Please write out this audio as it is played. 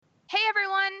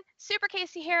everyone, Super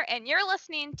Casey here, and you're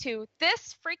listening to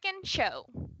This Freaking Show.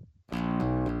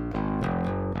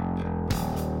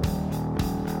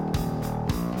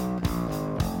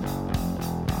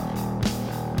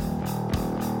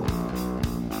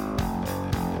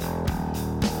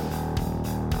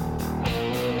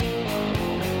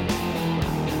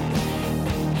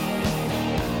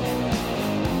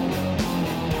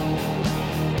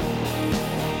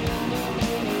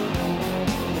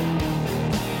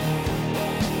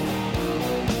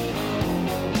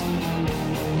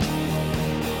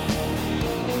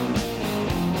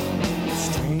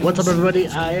 What's up, everybody?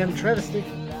 I am Travesty.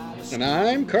 And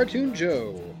I'm Cartoon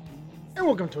Joe. And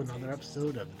welcome to another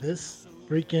episode of This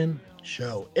Freaking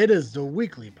Show. It is the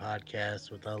weekly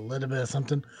podcast with a little bit of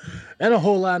something and a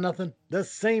whole lot of nothing. The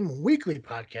same weekly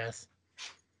podcast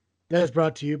that is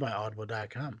brought to you by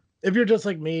Audible.com. If you're just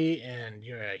like me and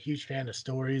you're a huge fan of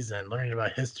stories and learning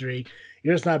about history,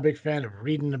 you're just not a big fan of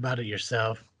reading about it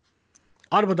yourself,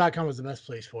 Audible.com is the best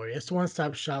place for you. It's the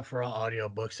one-stop shop for all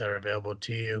audiobooks that are available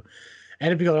to you.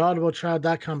 And if you go to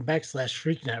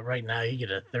audibletrial.com/freaknet right now, you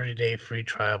get a 30-day free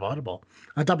trial of Audible.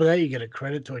 On top of that, you get a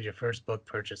credit toward your first book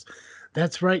purchase.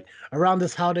 That's right. Around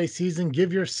this holiday season,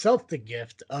 give yourself the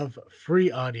gift of free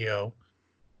audio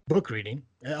book reading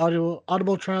at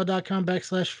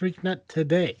audibletrial.com/freaknet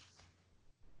today.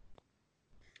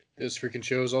 This freaking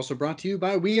show is also brought to you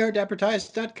by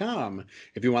WeAreDapperTies.com.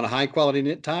 If you want a high-quality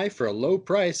knit tie for a low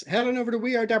price, head on over to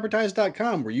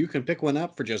WeAreDapperTies.com where you can pick one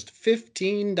up for just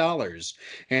 $15.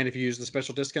 And if you use the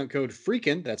special discount code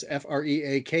FREAKIN, that's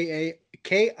FREAKAKIN,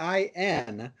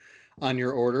 on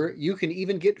your order, you can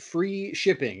even get free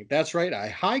shipping. That's right,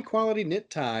 a high-quality knit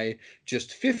tie,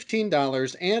 just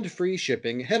 $15 and free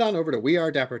shipping. Head on over to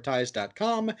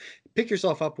WeAreDapperTies.com. Pick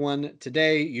yourself up one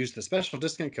today. Use the special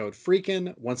discount code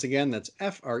FREAKIN. Once again, that's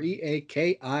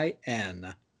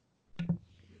FREAKIN.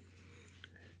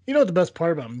 You know what the best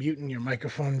part about muting your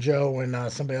microphone, Joe, when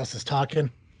somebody else is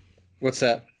talking? What's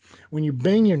that? When you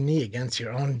bang your knee against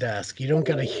your own desk, you don't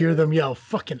got to hear them yell,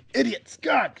 "Fucking idiots,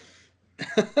 God!"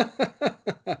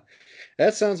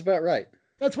 That sounds about right.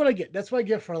 That's what I get. That's what I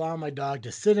get for allowing my dog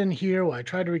to sit in here while I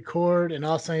try to record, and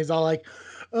all of a sudden he's all like,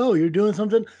 "Oh, you're doing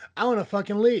something? I want to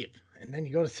fucking leave." And then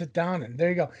you go to sit down, and there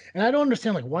you go. And I don't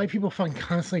understand like why people fucking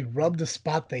constantly rub the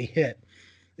spot they hit,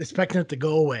 expecting it to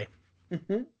go away.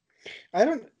 Mm-hmm. I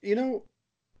don't,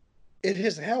 it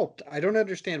has helped. I don't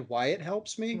understand why it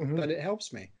helps me, but it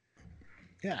helps me.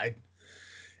 Yeah, I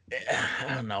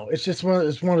don't know. It's just one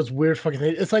of those weird fucking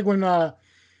things. It's like when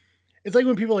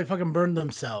people like fucking burn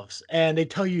themselves and they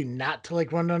tell you not to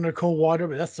like run under cold water,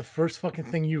 but that's the first fucking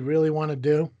thing you really want to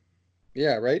do.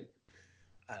 Yeah, right?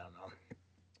 I don't know.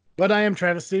 But I am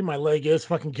Travesty. My leg is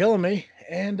fucking killing me.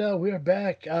 And we are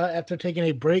back after taking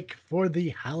a break for the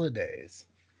holidays.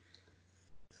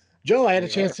 Joe, I had a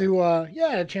chance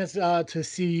to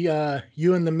see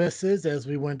you and the missus as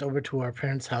we went over to our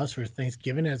parents' house for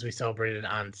Thanksgiving as we celebrated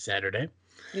on Saturday.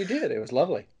 You did. It was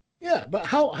lovely. Yeah, but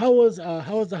how was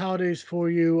the holidays for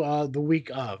you the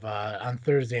week of on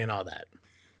Thursday and all that?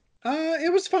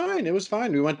 It was fine. It was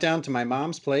fine. We went down to my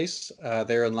mom's place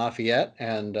there in Lafayette,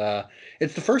 and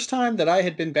it's the first time that I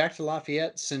had been back to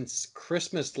Lafayette since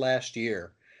Christmas last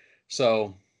year.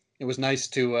 So it was nice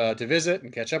to visit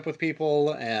and catch up with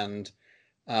people. And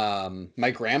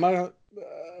my grandma,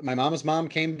 my mama's mom,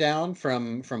 came down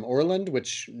from Orland,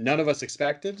 which none of us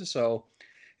expected. So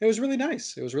it was really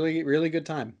nice. It was really, really good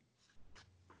time.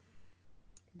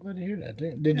 Glad to hear that.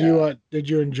 Did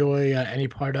you enjoy any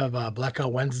part of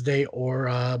Blackout Wednesday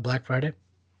or Black Friday?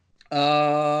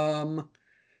 No.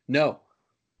 Nope.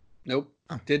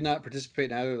 Oh. Did not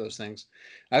participate in either of those things.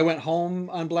 I went home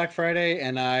on Black Friday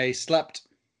and I slept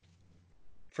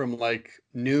from like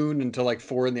noon until like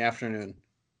 4 in the afternoon.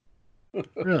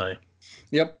 Really?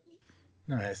 Yep.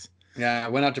 Nice. Yeah, I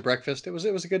went out to breakfast. It was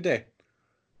a good day.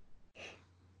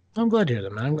 I'm glad to hear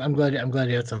that, man. I'm glad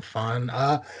you had some fun.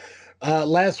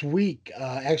 Last week,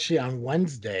 actually on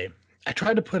Wednesday, I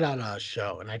tried to put out a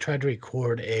show and I tried to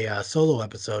record a solo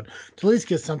episode to at least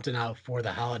get something out for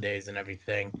the holidays and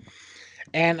everything.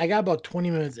 And I got about 20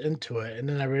 minutes into it, and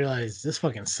then I realized this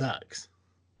fucking sucks.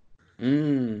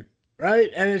 Right?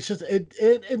 And it's just it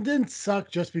didn't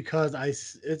suck just because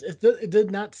it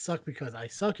did not suck because I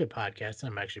suck at podcasting.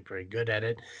 I'm actually pretty good at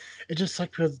it. It just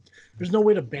sucked because there's no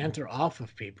way to banter off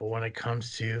of people when it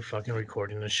comes to fucking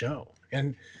recording the show.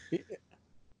 And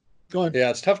go ahead. Yeah,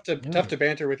 it's tough to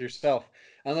banter with yourself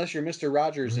unless you're Mr.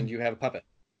 Rogers and you have a puppet.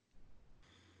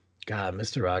 God,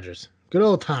 Mr. Rogers. Good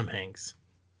old Tom Hanks.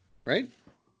 Right?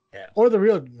 Yeah. Or the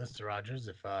real Mr. Rogers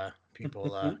if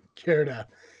people care to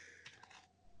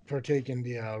partaking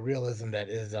the realism that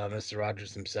is Mr.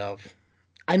 Rogers himself.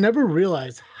 I never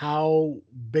realized how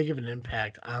big of an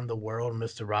impact on the world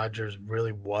Mr. Rogers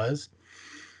really was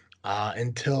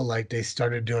until like they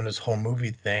started doing this whole movie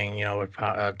thing, you know, with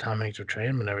Tom Hanks portraying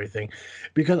him and everything.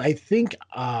 Because I think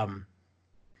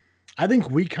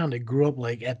we kind of grew up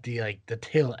like at the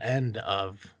tail end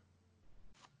of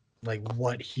like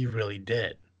what he really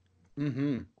did.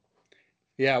 Mm-hmm.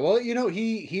 Yeah, well,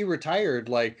 he retired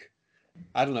like,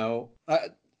 I don't know.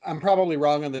 I'm probably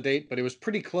wrong on the date, but it was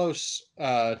pretty close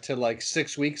to like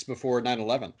 6 weeks before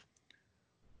 9/11.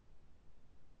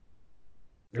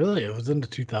 Really, it was in the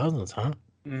 2000s, huh?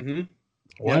 Mm-hmm.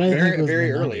 Why Yep, did I think it very was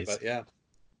very mid early, 90s? but yeah.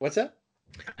 What's that?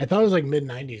 I thought it was like mid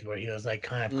 90s where he was like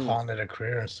kind of Mm. calling it a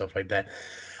career and stuff like that.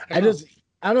 I Oh. just,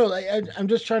 I don't know. I'm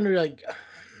just trying to like,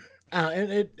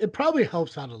 and it probably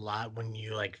helps out a lot when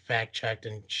you like fact checked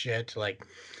and shit, like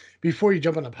before you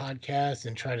jump on a podcast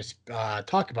and try to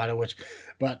talk about it,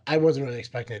 but I wasn't really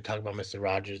expecting to talk about Mr.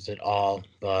 Rogers at all,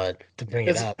 but to bring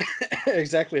it That's up.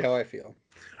 exactly how I feel.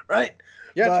 Right.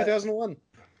 Yeah, But 2001.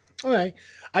 okay,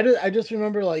 I just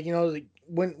remember like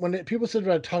like, people sit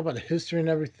around and talk about the history and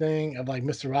everything of like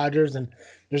Mister Rogers, and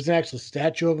there's an actual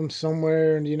statue of him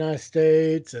somewhere in the United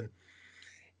States, and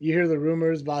you hear the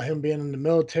rumors about him being in the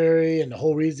military, and the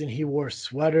whole reason he wore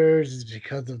sweaters is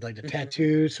because of like the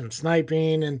tattoos from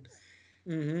sniping, and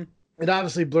Mm-hmm. it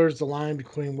obviously blurs the line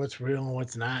between what's real and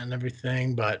what's not and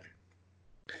everything, but.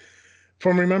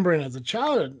 From remembering as a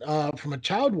child, from a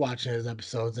child watching his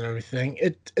episodes and everything,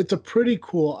 it's a pretty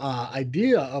cool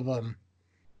idea of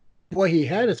what he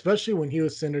had, especially when he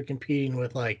was sitting there competing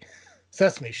with like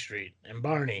Sesame Street and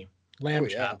Barney, Oh Lamb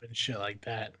yeah. Chop, and shit like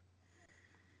that.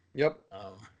 Yep.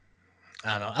 Um,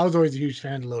 I don't know. I was always a huge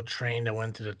fan of the little train that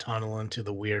went to the tunnel into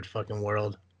the weird fucking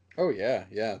world. Oh yeah,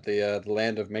 yeah. The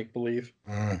land of make believe.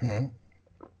 Mm-hmm.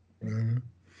 Mm-hmm.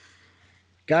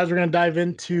 Guys, we're gonna dive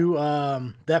into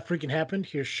that freaking happened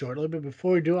here shortly. But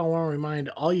before we do, I want to remind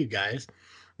all you guys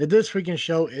that this freaking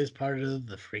show is part of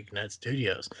the Freaknet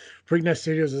Studios. Freaknet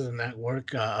Studios is a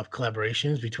network of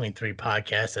collaborations between three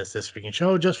podcasts. That's this freaking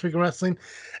show, Just Freaking Wrestling,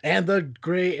 and the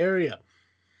Gray Area.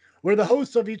 We're the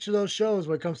hosts of each of those shows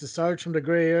when it comes to Sarge from the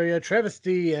Gray Area, Travis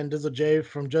D and Dizzle J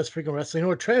from Just Freaking Wrestling,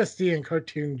 or Travis D and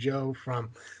Cartoon Joe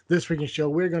from this freaking show.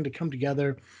 We're going to come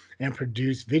together and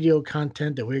produce video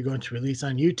content that we're going to release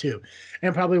on YouTube.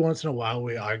 And probably once in a while,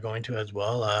 we are going to as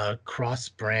well cross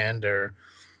brand or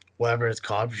whatever it's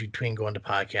called between going to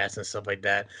podcasts and stuff like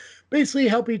that. Basically,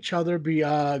 help each other be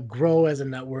grow as a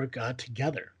network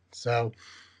together. So,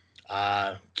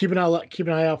 keep an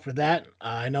eye out for that.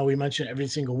 I know we mention every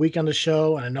single week on the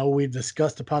show, and I know we've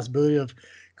discussed the possibility of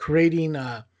creating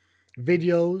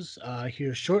videos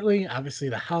here shortly. Obviously,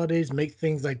 the holidays make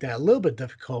things like that a little bit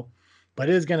difficult, but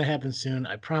it is going to happen soon.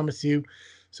 I promise you.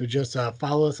 So just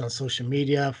follow us on social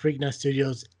media. Freaknet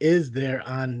Studios is there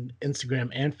on Instagram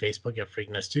and Facebook at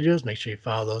Freaknet Studios. Make sure you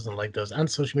follow those and like those on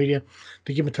social media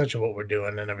to keep in touch with what we're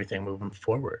doing and everything moving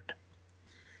forward.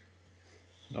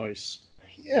 Nice.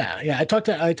 Yeah. I talked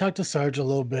to Sarge a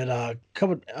little bit. It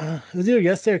was either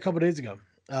yesterday or a couple days ago.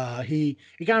 He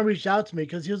kind of reached out to me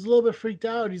because he was a little bit freaked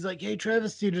out. He's like, "Hey,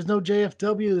 Travis, dude, there's no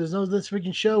JFW. There's no this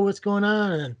freaking show. What's going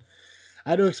on?" And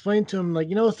I had to explain to him like,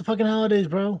 it's the fucking holidays,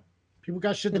 bro. People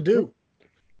got shit to do.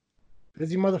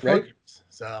 Busy motherfuckers. Right.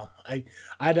 So I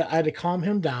had to calm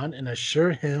him down and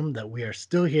assure him that we are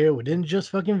still here. We didn't just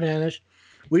fucking vanish.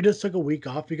 We just took a week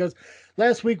off because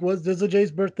last week was Dizzle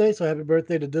J's birthday. So happy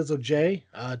birthday to Dizzle J,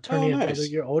 turning another nice.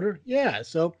 year older. Yeah.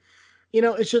 So,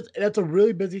 it's just, that's a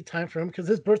really busy time for him because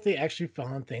his birthday actually fell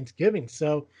on Thanksgiving.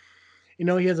 So, he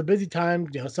has a busy time,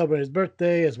 celebrating his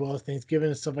birthday as well as Thanksgiving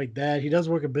and stuff like that. He does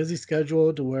work a busy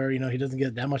schedule to where, he doesn't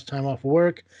get that much time off of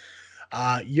work.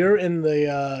 You're in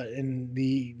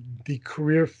the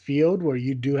career field where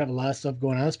you do have a lot of stuff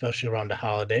going on, especially around the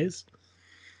holidays.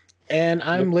 And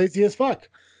I'm Yep. lazy as fuck.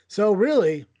 So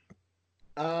really,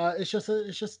 it's just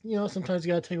sometimes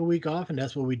you gotta take a week off, and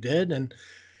that's what we did. And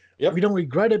Yep. we don't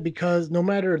regret it because no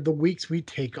matter the weeks we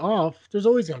take off, there's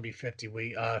always gonna be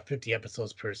 50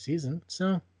 episodes per season.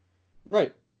 So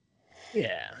Right.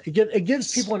 yeah, it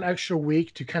gives people an extra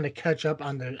week to kind of catch up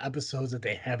on the episodes that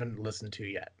they haven't listened to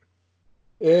yet.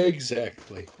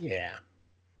 Exactly. Yeah.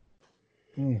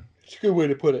 It's a good way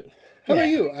to put it. How Yeah. about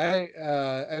you?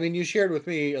 I mean, you shared with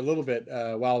me a little bit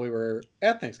while we were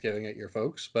at Thanksgiving at your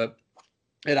folks, but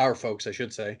at our folks, I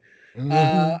should say.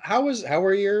 Mhm. How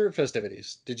were your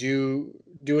festivities? Did you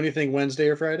do anything Wednesday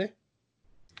or Friday?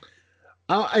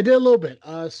 I did a little bit.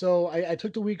 So I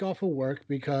took the week off of work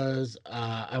because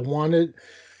I wanted.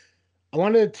 I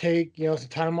wanted to take, some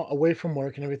time away from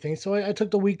work and everything. So I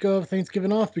took the week of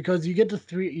Thanksgiving off because you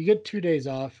get 2 days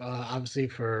off, obviously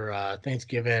for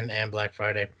Thanksgiving and Black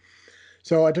Friday.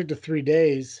 So I took the 3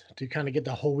 days to kind of get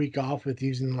the whole week off with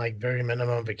using like very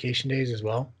minimum vacation days as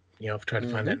well. Try to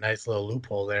find Hmm. that nice little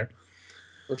loophole there.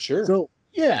 For sure. So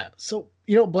yeah, so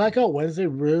Blackout Wednesday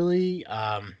really,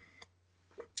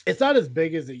 it's not as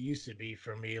big as it used to be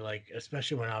for me. Like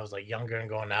especially when I was like younger and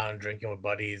going out and drinking with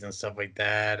buddies and stuff like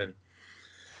that, and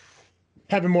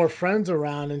having more friends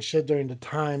around and shit during the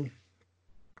time.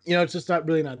 It's just not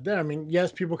there. I mean,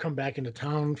 yes, people come back into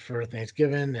town for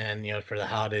Thanksgiving and for the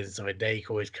holidays and stuff like that. You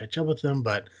can always catch up with them,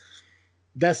 but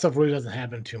that stuff really doesn't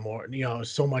happen too more,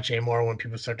 so much anymore when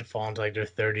people start to fall into like their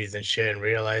 30s and shit and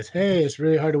realize, hey, it's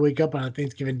really hard to wake up on a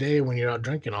Thanksgiving day when you're out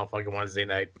drinking all fucking Wednesday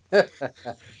night.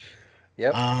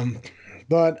 Yep. Um,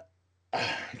 but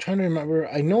I'm trying to remember.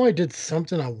 I know I did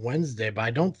something on Wednesday, but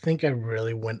I don't think I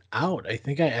really went out. I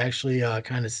think I actually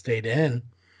kind of stayed in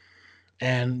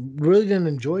and really didn't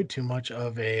enjoy too much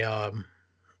of a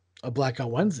Blackout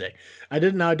Wednesday. I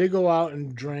did go out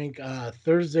and drink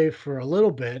Thursday for a little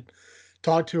bit,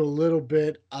 talked to a little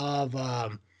bit of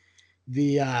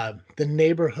the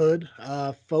neighborhood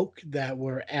folk that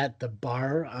were at the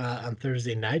bar on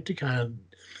Thursday night to kind of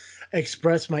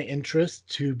express my interest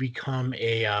to become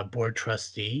a board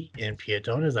trustee in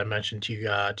Piatone, as I mentioned to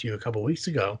you a couple weeks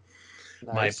ago.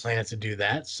 My Nice. plans to do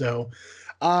that. So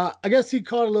I guess you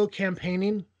call it a little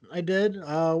campaigning. I did.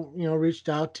 Reached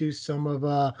out to some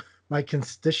of my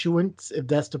constituents, if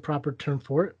that's the proper term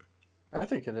for it. I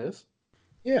think it is.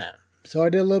 Yeah. So I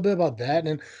did a little bit about that,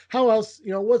 and how else?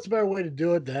 What's a better way to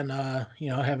do it than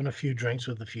having a few drinks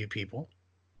with a few people?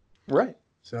 Right.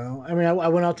 So I mean, I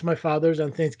went out to my father's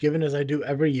on Thanksgiving as I do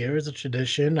every year as a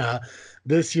tradition.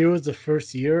 This year was the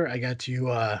first year I got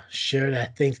to share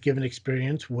that Thanksgiving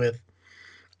experience with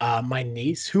my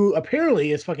niece, who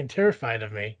apparently is fucking terrified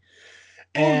of me.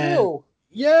 Oh And no.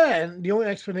 yeah, and the only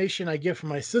explanation I get from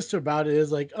my sister about it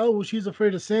is like, oh, well, she's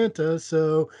afraid of Santa,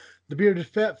 so the bearded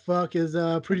fat fuck is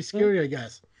pretty scary, I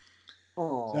guess. So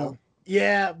Oh.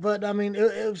 yeah, but I mean,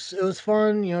 it was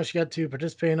fun. She got to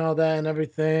participate in all that and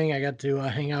everything. I got to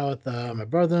hang out with my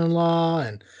brother-in-law,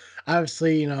 and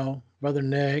obviously, brother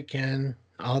Nick and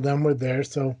all of them were there.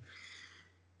 So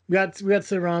we got to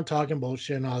sit around talking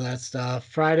bullshit and all that stuff.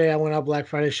 Friday, I went out Black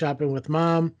Friday shopping with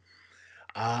mom.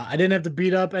 I didn't have to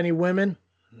beat up any women,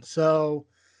 so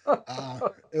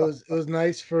it was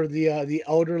nice for the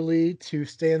elderly to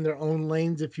stay in their own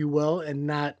lanes, if you will, and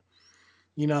not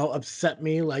upset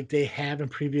me like they have in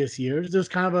previous years. There's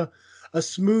kind of a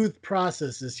smooth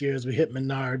process this year as we hit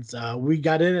Menards. We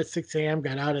got in at 6 a.m.,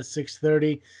 got out at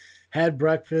 6:30, had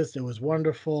breakfast. It was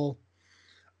wonderful.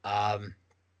 Um,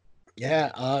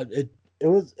 yeah, it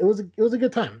was a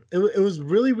good time. It was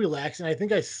really relaxing. I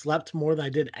think I slept more than I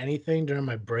did anything during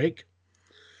my break.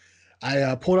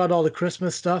 I pulled out all the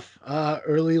Christmas stuff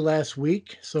early last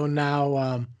week, so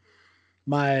now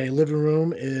my living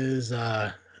room is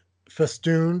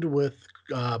festooned with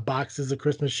boxes of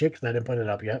Christmas shit because I didn't put it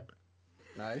up yet.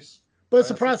 Nice. But it's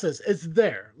a Classy. process. It's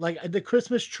there. Like the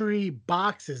Christmas tree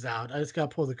box is out. I just got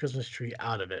to pull the Christmas tree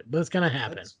out of it. But it's gonna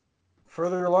happen, That's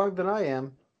further along than I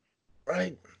am.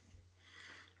 right?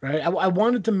 Right. I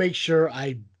wanted to make sure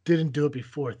I didn't do it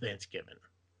before Thanksgiving,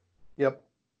 Yep.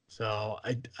 so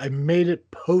I made it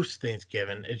post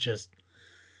Thanksgiving. It just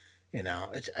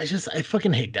I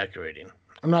fucking hate decorating.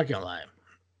 I'm not gonna lie.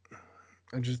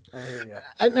 I just I hear you.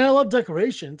 and I love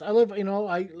decorations. I love, I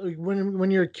like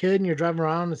when you're a kid and you're driving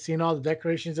around and seeing all the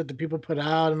decorations that the people put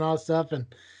out and all that stuff. And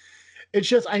it's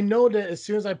just, I know that as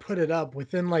soon as I put it up,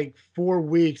 within like 4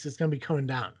 weeks, it's gonna be coming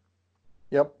down.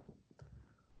 Yep.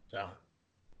 So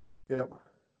Yep.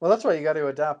 Well, that's why you got to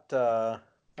adopt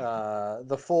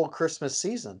the full Christmas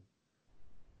season,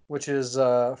 which is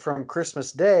from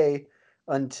Christmas Day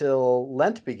until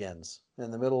Lent begins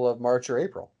in the middle of March or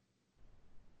April.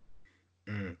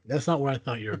 that's not where I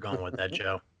thought you were going with that,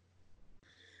 Joe.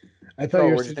 I thought Oh, you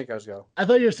were, where do you think I was going? I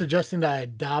thought you were suggesting that I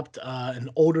adopt an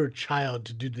older child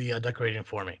to do the decorating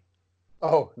for me.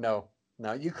 Oh no,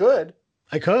 no, you could,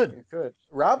 I could, you could.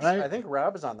 Rob's, right? I think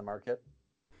Rob is on the market.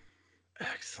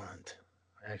 Excellent,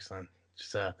 excellent.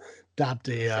 Just adopt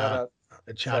Shout out,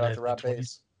 a shout child out in to his mid Rob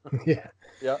twenties. Bass. Yeah.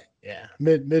 Yep, Yeah,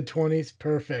 mid 20s,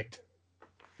 perfect.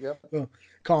 yep. So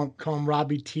call him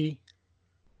Robbie T,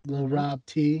 little Mm-hmm. Rob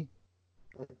T.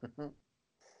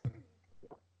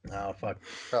 Oh fuck!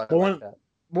 Probably But like one that.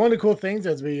 one of the cool things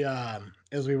as we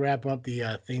wrap up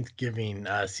the Thanksgiving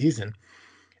season,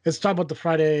 let's talk about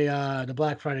the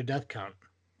Black Friday death count.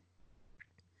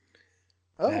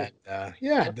 Oh, That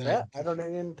yeah, what's that? I don't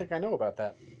even think I know about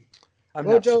that. I'm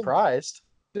Well, not Joe, surprised.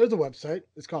 there's a website.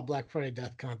 It's called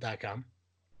BlackFridayDeathCount.com,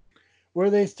 where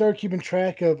they start keeping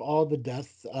track of all the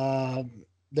deaths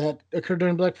that occurred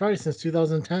during Black Friday since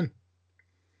 2010.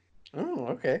 Oh,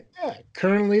 okay. Yeah,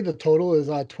 currently the total is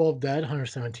 12 dead,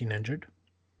 117 injured.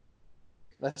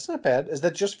 That's not bad. Is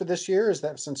that just for this year, or is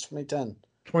that since 2010?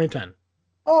 2010.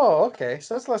 Oh, okay.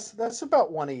 So that's less. That's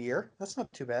about one a year. That's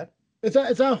not too bad. It's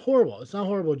not horrible. It's not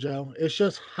horrible, Joe. It's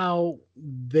just how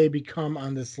they become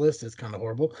on this list is kind of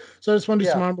horrible. So I just want to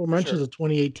do some Yeah, honorable for mentions sure. of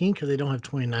 2018 because they don't have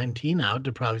 2019 out.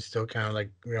 They're probably still kind of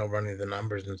like running the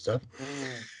numbers and stuff,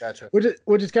 Gotcha.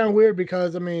 which is kind of weird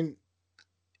because I mean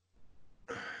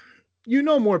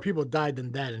more people died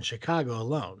than that in Chicago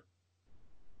alone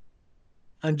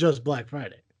on just Black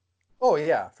Friday. Oh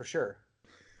yeah, for sure. For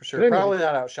But sure. anyway, Probably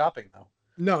not out shopping though.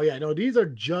 no, yeah, no, these are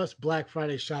just Black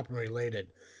Friday shopping related.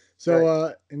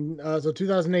 So, Right. so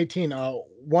 2018,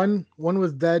 one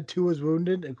was dead, two was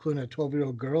wounded, including a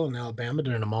 12-year-old girl in Alabama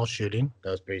during a mall shooting.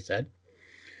 That was pretty sad.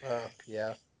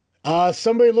 Yeah.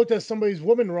 Somebody looked at somebody's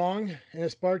woman wrong, and it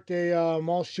sparked a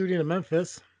mall shooting in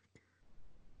Memphis.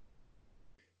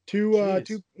 Jeez.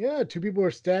 Two people were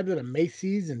stabbed at a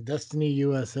Macy's in Destiny,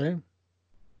 USA.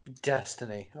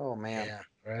 Destiny. Oh man. Yeah,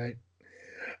 right.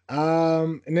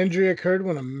 An injury occurred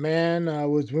when a man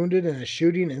was wounded in a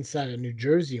shooting inside a New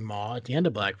Jersey mall at the end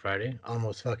of Black Friday.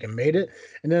 Almost fucking made it.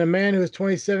 And then a man who was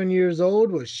 27 years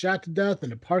old was shot to death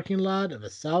in a parking lot of the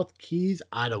South Keys,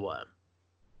 Ottawa.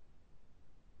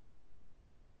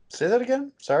 Say that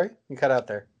again. Sorry, you cut out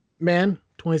there. Man,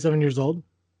 27 years old,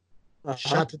 Uh-huh.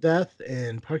 shot to death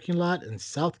in parking lot in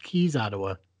South Keys,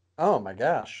 Ottawa. Oh my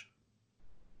gosh.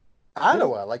 Yeah,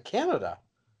 Ottawa, like Canada.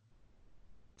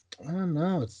 I don't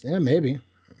know. Maybe.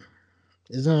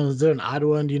 Is there an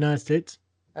Ottawa in the United States?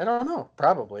 I don't know.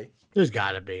 Probably. There's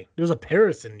gotta be. There's a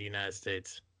Paris in the United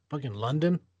States. Fucking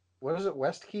London. What is it?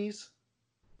 West Keys?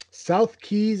 South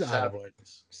Keys, South Ottawa.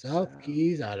 Keys. South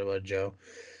Keys, Ottawa, Joe.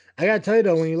 I gotta tell you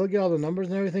though, when you look at all the numbers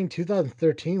and everything,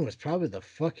 2013 was probably the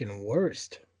fucking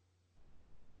worst.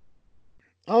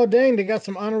 Oh dang, they got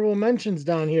some honorable mentions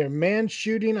down here. Man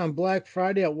shooting on Black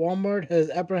Friday at Walmart has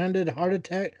apparent heart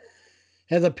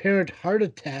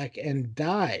attack and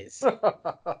dies.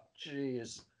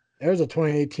 Jeez. There's a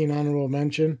 2018 honorable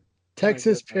mention. My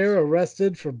Texas pair goodness.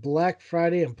 arrested for Black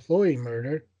Friday employee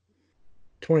murder.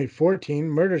 2014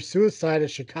 murder suicide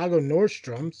at Chicago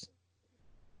Nordstrom's.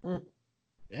 Hmm.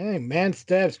 Dang, man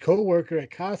stabs co-worker at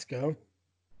Costco.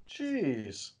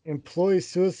 Jeez. Employee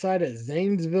suicide at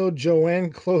Zanesville.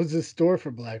 Joanne closes store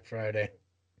for Black Friday.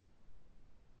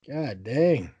 God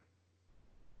dang.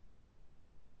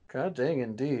 God dang,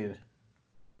 indeed.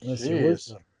 Let's see. Where's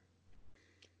Jeez.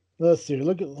 the? Let's see.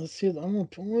 Let's see. Let me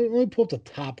pull up the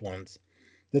top ones.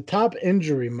 The top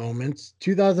injury moments: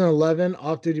 2011,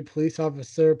 off-duty police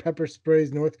officer pepper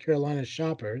sprays North Carolina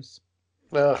shoppers.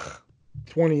 Ugh.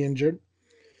 20 injured.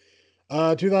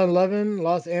 2011,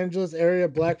 Los Angeles area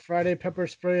Black Friday pepper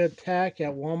spray attack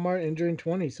at Walmart, injuring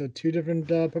 20. So two different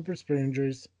pepper spray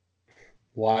injuries.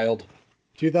 Wild.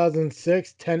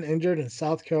 2006, 10 injured in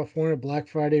South California Black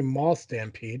Friday mall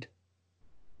stampede.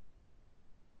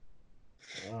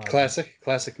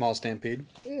 Classic mall stampede.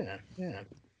 Yeah.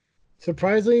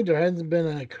 Surprisingly, there hasn't been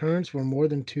an occurrence where more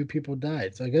than two people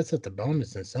died. So I guess that's a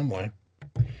bonus in some way.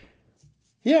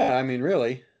 Yeah, I mean,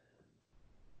 really.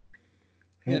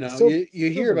 You know, you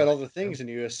hear about all the things and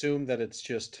you assume that it's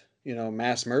just,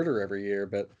 mass murder every year,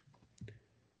 but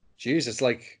geez, it's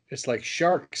like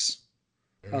sharks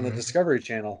on the Discovery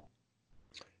Channel.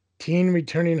 Teen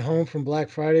returning home from Black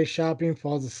Friday shopping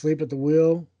falls asleep at the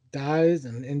wheel, dies,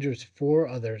 and injures 4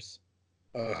 others.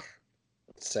 Ugh,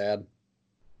 sad.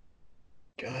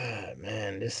 God,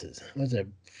 man, what's it?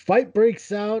 Fight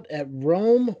breaks out at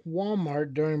Rome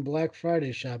Walmart during Black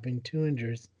Friday shopping. 2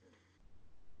 injuries.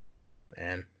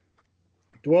 Man,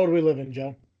 the world we live in,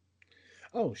 Joe.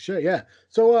 Oh shit, yeah.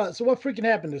 So what freaking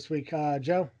happened this week,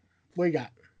 Joe? What you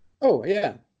got? Oh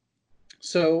yeah.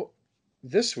 So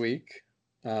this week,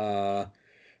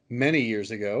 many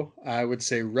years ago, I would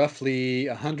say roughly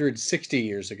 160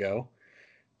 years ago,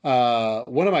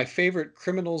 one of my favorite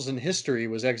criminals in history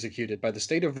was executed by the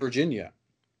state of Virginia,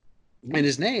 and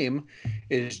his name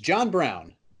is John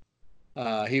Brown.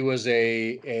 He was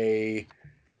a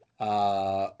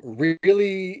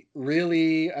really,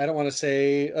 really, I don't want to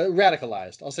say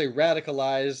radicalized. I'll say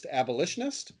radicalized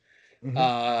abolitionist. Mm-hmm.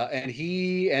 And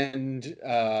he and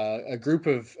a group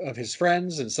of his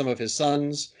friends and some of his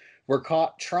sons were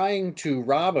caught trying to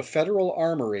rob a federal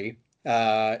armory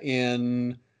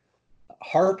in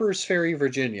Harper's Ferry,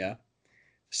 Virginia,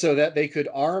 so that they could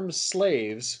arm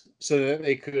slaves, so that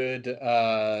they could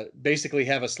basically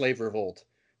have a slave revolt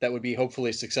that would be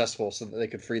hopefully successful so that they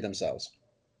could free themselves.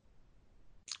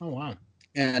 Oh, wow.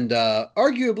 And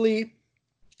arguably,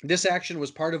 this action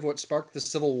was part of what sparked the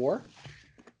Civil War.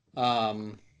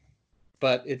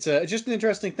 But it's just an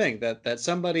interesting thing that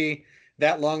somebody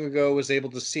that long ago was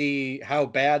able to see how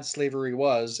bad slavery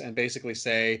was and basically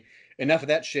say, enough of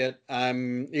that shit.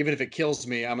 Even if it kills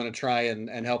me, I'm going to try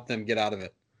and help them get out of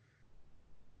it.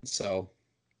 So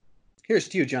here's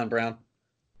to you, John Brown.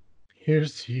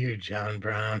 Here's to you, John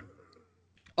Brown.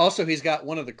 Also, he's got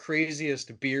one of the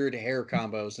craziest beard hair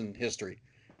combos in history.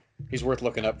 He's worth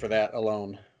looking up for that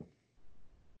alone.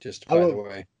 Just by the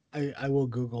way. I will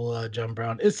Google John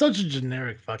Brown. It's such a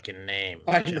generic fucking name.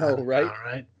 I John know, right? Brown,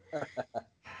 right?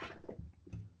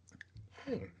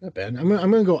 Not bad. I'm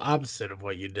gonna go opposite of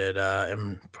what you did,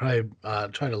 and probably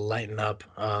try to lighten up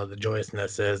the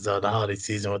joyousness as the holiday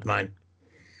season with mine.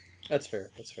 That's fair.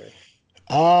 That's fair.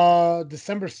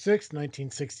 December 6th,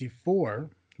 1964,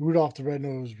 Rudolph the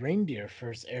Red-Nosed Reindeer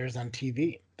first airs on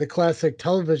TV. The classic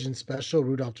television special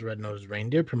Rudolph the Red-Nosed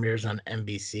Reindeer premieres on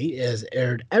NBC. It has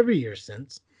aired every year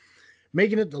since,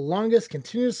 making it the longest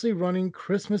continuously running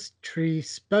Christmas TV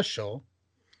special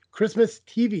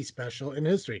in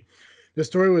history. The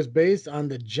story was based on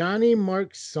the Johnny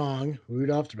Marks song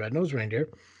Rudolph the Red-Nosed Reindeer,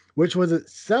 which was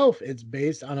itself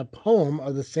based on a poem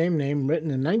of the same name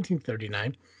written in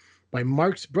 1939 by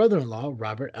Mark's brother-in-law,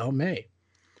 Robert L. May.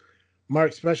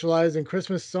 Mark specialized in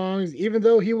Christmas songs, even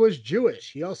though he was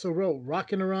Jewish. He also wrote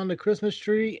Rockin' Around the Christmas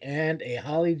Tree and A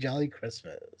Holly Jolly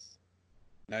Christmas.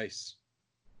 Nice.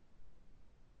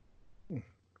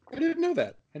 I didn't know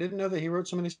that. I didn't know that he wrote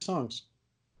so many songs.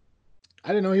 I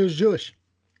didn't know he was Jewish.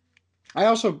 I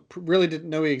also really didn't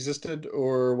know he existed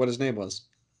or what his name was.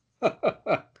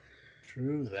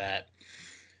 True that.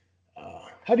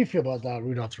 How do you feel about that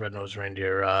Rudolph the Red-Nosed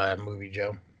Reindeer movie,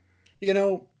 Joe? You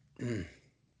know,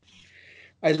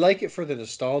 I like it for the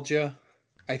nostalgia.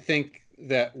 I think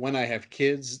that when I have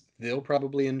kids, they'll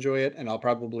probably enjoy it, and I'll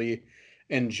probably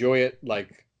enjoy it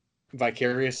like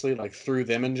vicariously, like through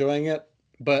them enjoying it.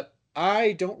 But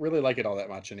I don't really like it all that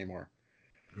much anymore.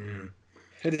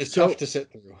 It is tough to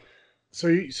sit through. So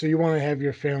you want to have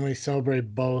your family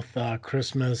celebrate both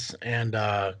Christmas and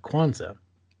Kwanzaa?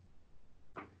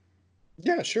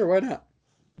 Yeah, sure. Why not?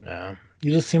 Yeah,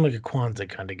 you just seem like a Kwanzaa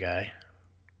kind of guy.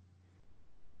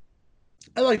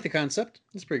 I like the concept.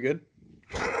 It's pretty good.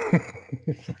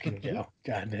 Fucking Joe.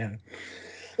 Goddamn.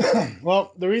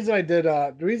 Well, the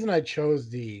reason I chose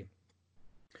the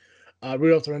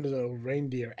Rudolph the Red-Nosed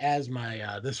Reindeer as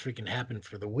my This Freaking Happened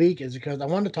for the week is because I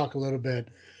wanted to talk a little bit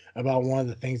about one of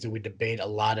the things that we debate a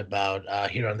lot about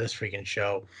here on this freaking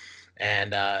show,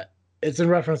 and it's in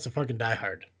reference to fucking Die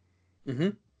Hard. Mm-hmm.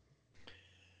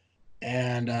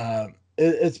 And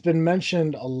it's been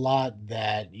mentioned a lot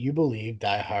that you believe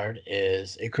Die Hard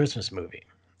is a Christmas movie.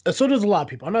 So does a lot of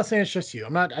people. I'm not saying it's just you.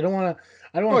 I don't want to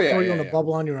throw you in a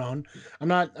bubble on your own. I'm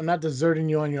not deserting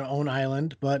you on your own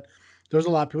island, but there's a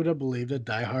lot of people that believe that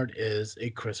Die Hard is a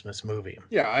Christmas movie.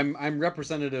 Yeah, I'm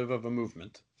representative of a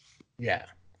movement. Yeah.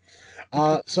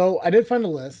 So I did find a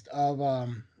list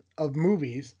of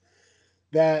movies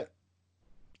that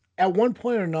at one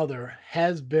point or another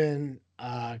has been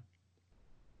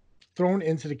thrown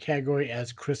into the category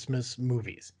as Christmas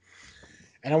movies.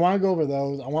 And I want to go over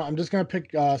those. I'm just going to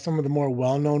pick some of the more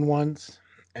well-known ones,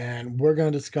 and we're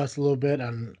going to discuss a little bit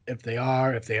on if they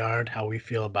are, if they aren't, how we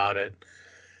feel about it.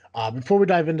 Before we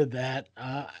dive into that,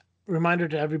 reminder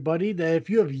to everybody that if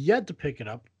you have yet to pick it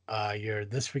up, your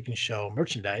This Freaking Show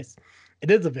merchandise, it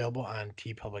is available on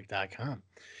tpublic.com.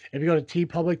 If you go to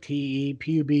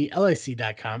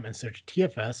tpublic.com and search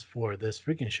TFS for This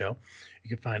Freaking Show, you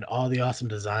can find all the awesome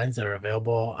designs that are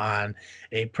available on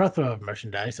a plethora of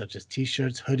merchandise, such as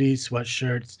t-shirts, hoodies,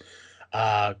 sweatshirts,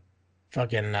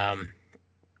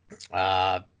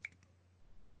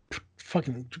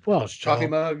 what else, Joe? Coffee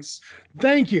mugs.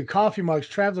 Thank you. Coffee mugs,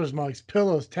 traveler's mugs,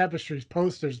 pillows, tapestries,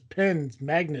 posters, pins,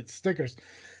 magnets, stickers.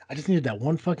 I just needed that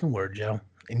one fucking word, Joe.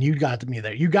 And you got me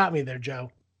there. You got me there,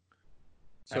 Joe.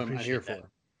 So I'm here for.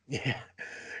 Yeah.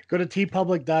 Go to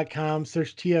tpublic.com,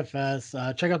 search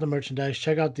TFS, check out the merchandise,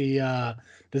 check out the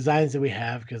designs that we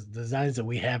have, because the designs that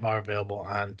we have are available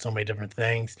on so many different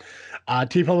things.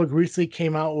 TeePublic recently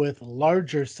came out with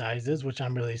larger sizes, which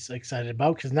I'm really excited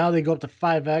about, because now they go up to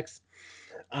 5X.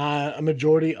 A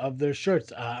majority of their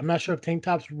shirts. I'm not sure if tank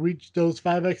tops reach those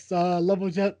 5X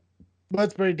levels yet, but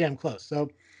it's pretty damn close. So,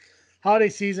 holiday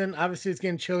season, obviously it's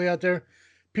getting chilly out there.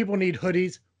 People need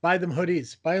hoodies. Buy them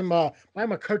hoodies. Buy them a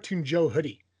Cartoon Joe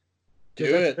hoodie.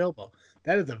 That's available.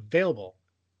 That is available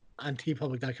on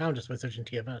tpublic.com just by searching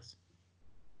TFS.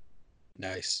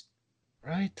 Nice.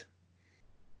 Right?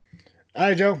 All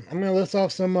right, Joe. I'm gonna list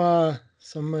off some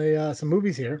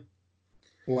movies here,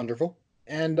 Wonderful.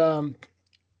 and I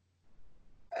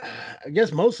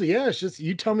guess mostly, yeah. It's just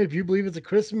you tell me if you believe it's a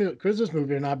Christmas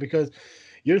movie or not, because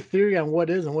your theory on what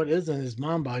is and what isn't is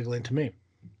mind-boggling to me.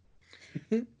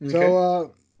 So,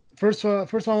 Okay. first one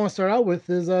I want to start out with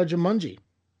is Jumanji.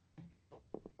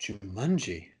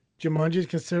 Jumanji. Jumanji is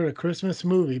considered a Christmas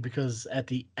movie because at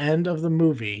the end of the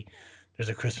movie, there's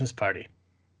a Christmas party.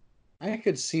 I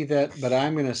could see that, but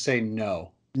I'm going to say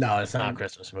no. No, it's not a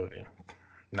Christmas movie.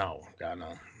 No, God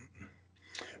no.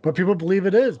 But people believe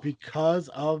it is because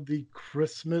of the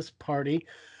Christmas party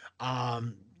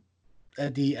um,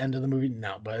 at the end of the movie.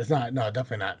 No, but it's not. No,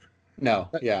 definitely not. No,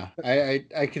 yeah.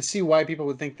 I could see why people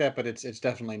would think that, but it's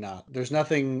definitely not. There's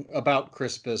nothing about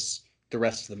Christmas the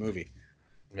rest of the movie.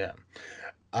 Yeah.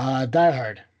 Die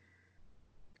Hard.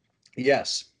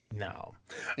 Yes. No.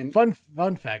 And Fun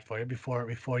fact for you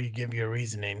before you give your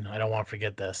reasoning. I don't want to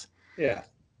forget this. yeah.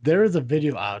 There is a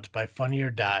video out by Funny or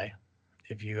Die.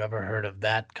 If you ever heard of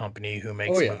that company who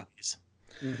makes Oh yeah. movies,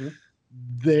 Hmm.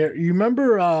 there you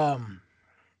remember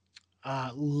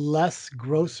Les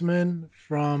Grossman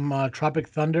from Tropic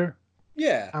Thunder,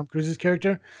 Yeah. Tom Cruise's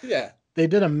character. Yeah. They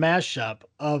did a mashup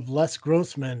of Les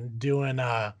Grossman doing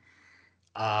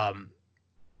um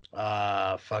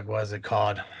fuck what is it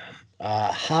called?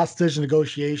 Hostage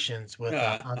negotiations with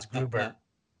Hans Gruber.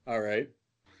 All right.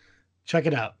 Check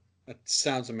it out. That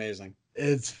sounds amazing.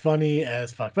 It's funny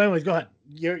as fuck. But anyways, go ahead.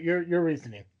 Your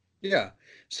reasoning. Yeah.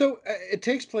 So it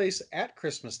takes place at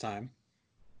Christmas time.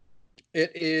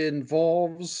 It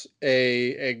involves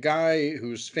a guy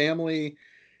whose family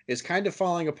is kind of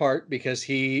falling apart because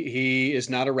he is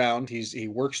not around. He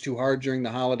works too hard during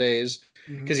the holidays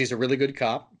Mhm. because he's a really good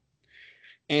cop,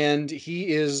 and he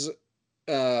is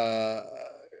uh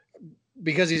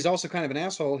because he's also kind of an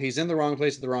asshole. He's in the wrong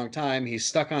place at the wrong time. He's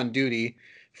stuck on duty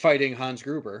fighting Hans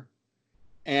Gruber,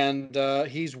 and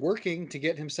he's working to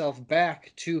get himself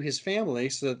back to his family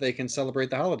so that they can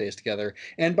celebrate the holidays together.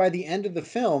 And by the end of the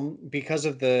film, because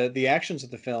of the actions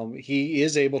of the film, he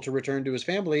is able to return to his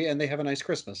family, and they have a nice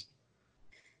Christmas.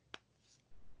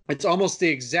 It's almost the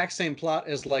exact same plot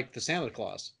as like the Santa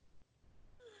Claus.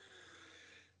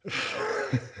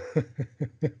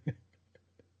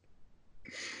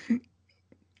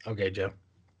 Okay, Joe.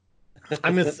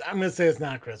 I'm gonna say it's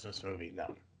not a Christmas movie.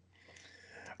 No.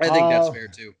 I think that's fair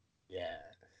too. Yeah.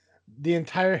 The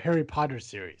entire Harry Potter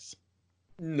series.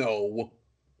 No.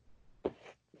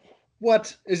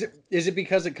 What is it? Is it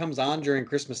because it comes on during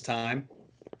Christmas time?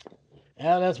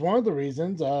 Yeah, that's one of the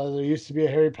reasons. There used to be a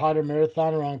Harry Potter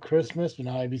marathon around Christmas, but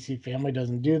now ABC Family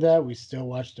doesn't do that. We still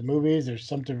watch the movies. There's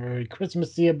something very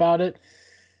Christmassy about it,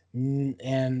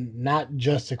 and not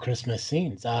just the Christmas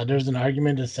scenes. There's an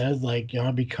argument that says, like,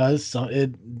 because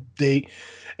and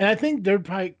I think they're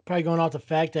probably going off the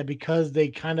fact that because they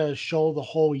kind of show the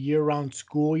whole year-round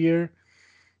school year,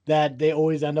 that they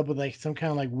always end up with like some kind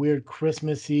of like weird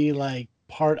Christmassy like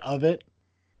part of it.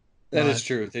 That is But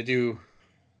true. They do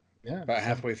yeah, about so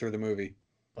halfway through the movie.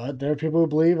 but there are people who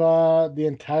believe the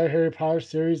entire Harry Potter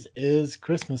series is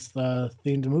Christmas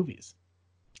themed movies.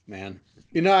 Man,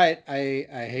 I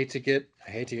hate to get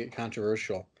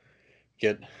controversial,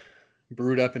 get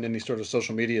brewed up in any sort of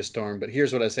social media storm. But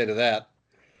here's what I say to that.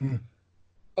 Hmm.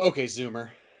 Okay, Zoomer.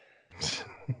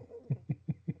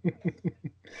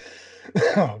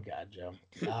 Oh God, Joe.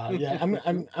 Yeah,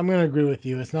 I'm gonna agree with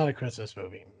you. It's not a Christmas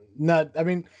movie. Not, I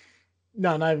mean,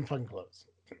 no, not even fucking close.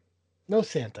 No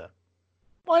Santa.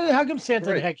 Why? How come Santa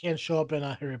the Right, heck can't show up in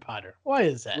Harry Potter? Why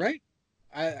is that? right.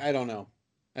 I don't know.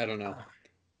 I don't know. Uh,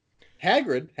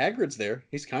 Hagrid's there.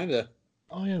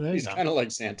 oh yeah, there you He's go. kind of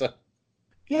like Santa.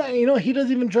 Yeah, he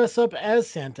doesn't even dress up as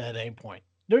Santa at any point.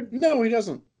 No, he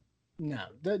doesn't. No,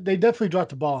 they definitely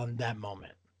dropped the ball in that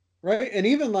moment. Right, and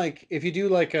even like if you do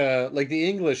like the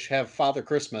English have Father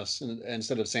Christmas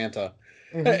instead of Santa,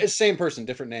 Hmm. it's same person,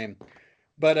 different name.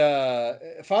 But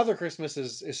Father Christmas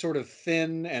is sort of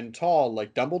thin and tall,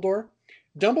 like Dumbledore.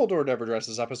 Dumbledore never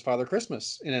dresses up as Father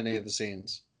Christmas in any of the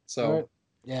scenes. Right. So,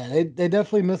 Yeah, they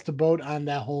definitely missed the boat on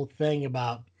that whole thing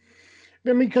about.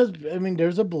 I mean, because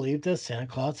there's a belief that Santa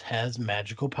Claus has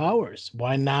magical powers.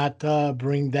 Why not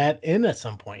bring that in at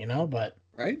some point? But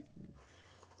right?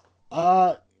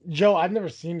 uh, Joe, I've never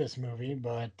seen this movie,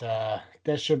 but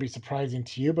that should be surprising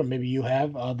to you. But maybe you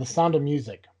have. The Sound of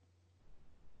Music.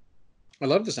 I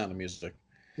love The Sound of Music.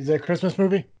 Is it a Christmas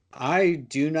movie? I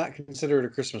do not consider it a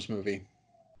Christmas movie.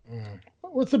 Mm.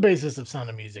 What's the basis of Sound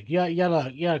of Music? You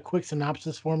got a quick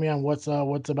synopsis for me on what's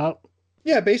about?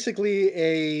 Yeah, basically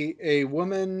a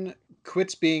woman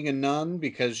quits being a nun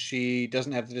because she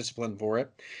doesn't have the discipline for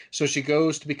it. So she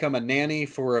goes to become a nanny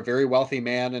for a very wealthy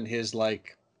man and his,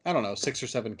 like, I don't know, 6 or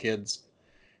 7 kids.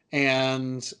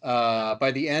 And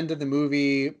by the end of the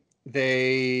movie,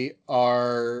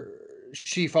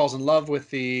 she falls in love with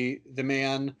the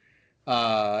man,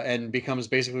 and becomes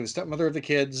basically the stepmother of the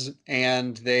kids,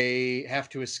 and they have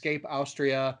to escape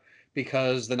Austria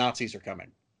because the Nazis are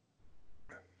coming.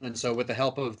 And so with the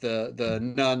help of the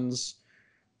nuns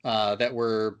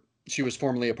that she was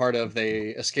formerly a part of, they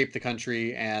escape the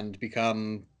country and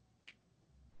become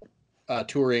a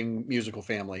touring musical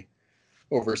family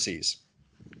overseas.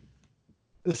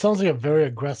 It sounds like a very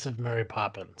aggressive Mary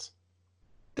Poppins.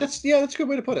 That's a good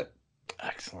way to put it.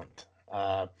 Excellent.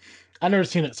 I've never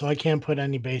seen it, so I can't put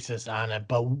any basis on it.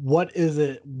 But what is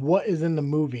it? What is in the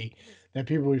movie that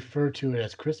people refer to it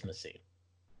as Christmassy?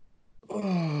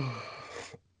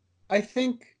 I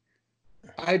think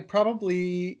I'd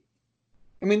probably.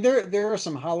 I mean, there are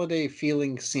some holiday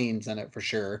feeling scenes in it for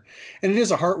sure, and it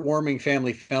is a heartwarming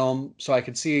family film, so I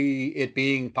could see it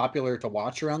being popular to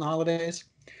watch around the holidays.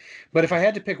 But if I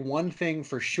had to pick one thing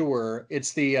for sure,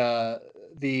 it's the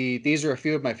 "These Are a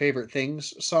Few of My Favorite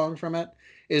Things" song from it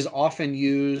is often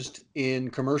used in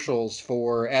commercials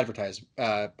for advertisements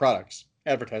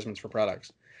for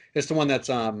products. It's the one that's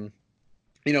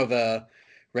the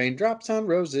raindrops on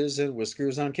roses and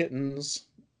whiskers on kittens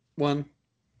one.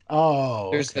 Oh,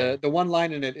 There's okay. the one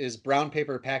line in it is brown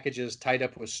paper packages tied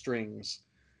up with strings.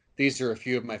 These are a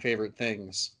few of my favorite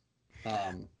things.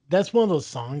 That's one of those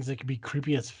songs that can be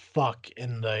creepy as fuck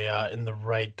in the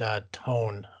right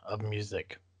tone of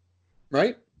music.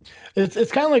 Right?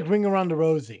 It's kind of like Ring Around the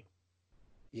Rosie.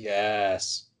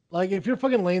 Yes. Like if you're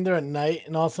fucking laying there at night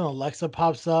and all of a sudden Alexa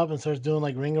pops up and starts doing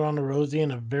like Ring Around the Rosie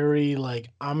in a very like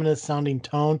ominous sounding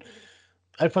tone,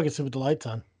 I'd fucking sleep with the lights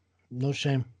on. No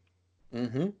shame.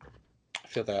 Mm-hmm. I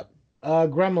feel that.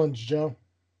 Gremlins, Joe.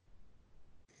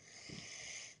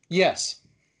 Yes.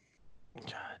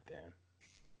 God damn.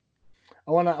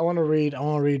 I wanna read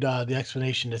the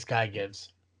explanation this guy gives.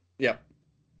 Yep.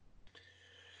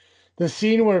 The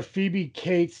scene where Phoebe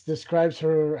Cates describes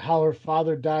how her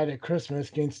father died at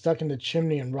Christmas, getting stuck in the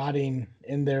chimney and rotting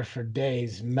in there for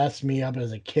days, messed me up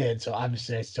as a kid. So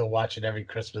obviously, I still watch it every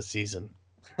Christmas season.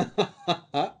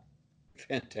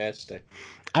 Fantastic.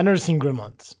 I've never seen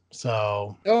Gremlins,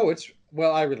 so Oh,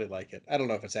 I really like it. I don't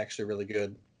know if it's actually really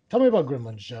good. tell me about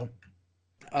Gremlins, Joe.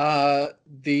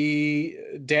 The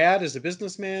dad is a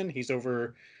businessman. He's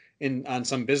over on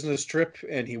some business trip,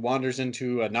 and he wanders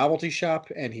into a novelty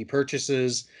shop and he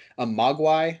purchases a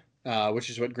Mogwai, which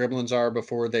is what gremlins are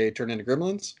before they turn into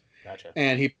gremlins. Gotcha.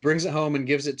 And he brings it home and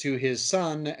gives it to his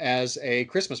son as a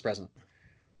Christmas present.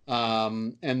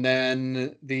 And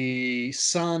then the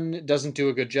son doesn't do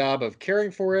a good job of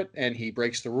caring for it, and he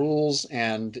breaks the rules,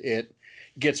 and it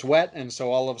gets wet, and so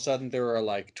all of a sudden there are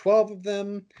like 12 of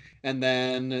them, and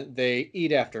then they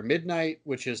eat after midnight,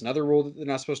 which is another rule that they're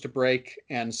not supposed to break,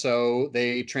 and so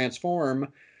they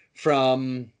transform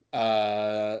from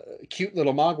cute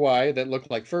little mogwai that look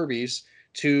like Furbies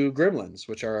to gremlins,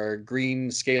 which are green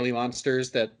scaly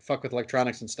monsters that fuck with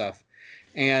electronics and stuff.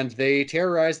 And they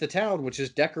terrorize the town, which is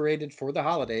decorated for the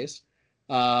holidays.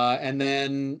 And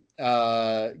then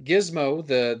Gizmo,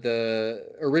 the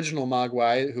original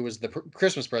Mogwai, who was the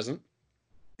Christmas present,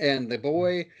 and the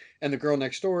boy and the girl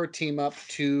next door team up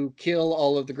to kill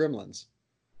all of the gremlins.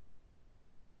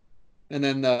 And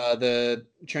then the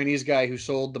Chinese guy who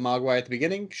sold the Mogwai at the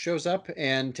beginning shows up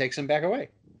and takes him back away.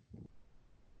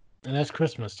 And that's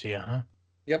Christmas to you, huh?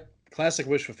 Yep. Classic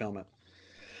wish fulfillment.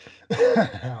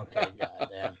 Okay,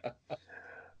 goddamn.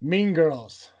 Mean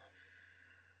Girls.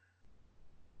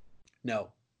 No.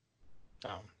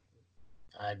 Oh,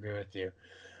 I agree with you.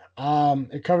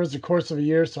 It covers the course of a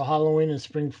year, so Halloween and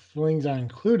spring flings are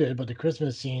included, but the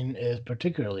Christmas scene is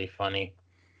particularly funny.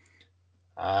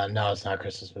 No, it's not a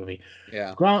Christmas movie.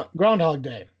 Yeah. Groundhog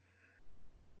Day.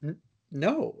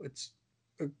 No, it's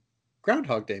a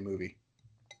Groundhog Day movie.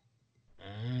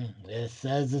 It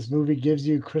says this movie gives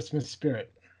you Christmas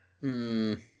spirit.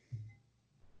 I'm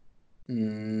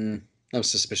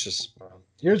suspicious.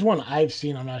 Here's one I've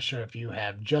seen. I'm not sure if you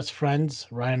have. Just Friends,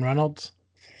 Ryan Reynolds.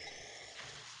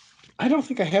 I don't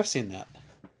think I have seen that.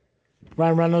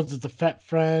 Ryan Reynolds is the fat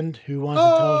friend who wants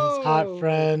to tell his hot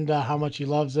friend how much he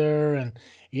loves her, and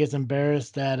he gets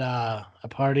embarrassed at a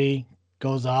party,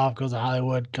 goes to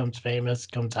Hollywood, comes famous,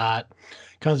 comes hot,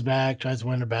 comes back, tries to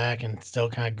win her back, and still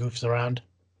kind of goofs around.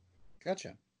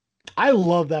 Gotcha. I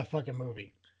love that fucking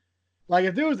movie. Like,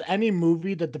 if there was any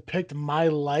movie that depict my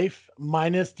life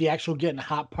minus the actual getting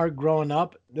hot part growing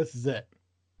up, this is it.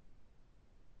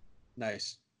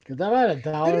 Nice. Because if I had $1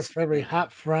 That is a for good every movie.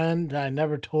 hot friend that I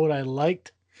never told I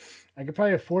liked, I could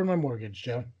probably afford my mortgage,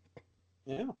 Joe.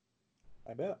 Yeah,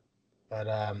 I bet. But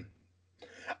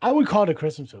I would call it a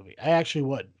Christmas movie. I actually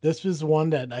would. This is one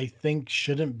that I think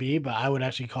shouldn't be, but I would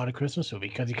actually call it a Christmas movie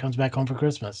because he comes back home for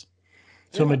Christmas.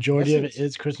 So Yeah, majority of it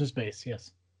is Christmas based.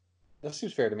 Yes. that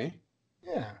seems fair to me.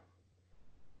 Yeah.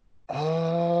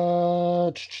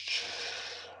 Uh,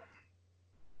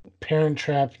 Parent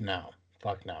Trap? No.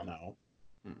 Fuck no. No.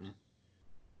 Mm-mm.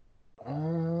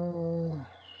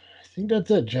 I think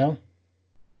that's it, Joe.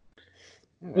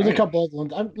 All There's a right. couple other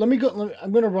ones. Let me go.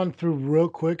 I'm gonna run through real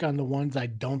quick on the ones I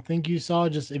don't think you saw.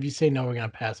 Just if you say no, we're gonna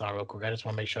pass on real quick. I just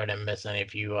want to make sure I didn't miss any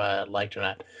if you liked or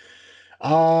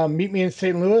not. Meet Me in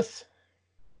St. Louis.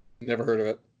 Never heard of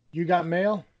it. You Got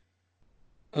Mail.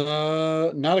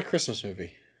 Not a Christmas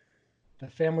movie. The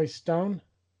Family Stone.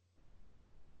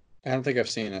 I don't think I've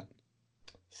seen it.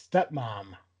 Stepmom.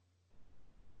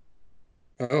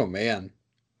 Oh man,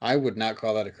 I would not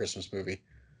call that a Christmas movie.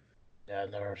 Yeah, I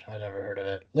never heard of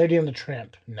it. Lady and the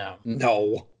Tramp. No.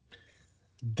 No,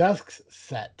 Dusk's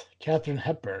Set. Katharine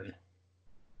Hepburn.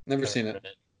 never Never seen heard it. of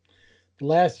it. The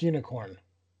Last Unicorn.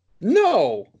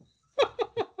 No.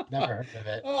 Never heard of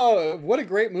it. Oh, what a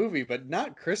great movie, but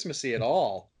not Christmassy at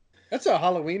all. That's a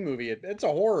Halloween movie. It's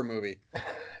a horror movie.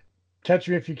 Catch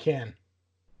Me If You Can.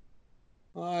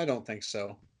 I don't think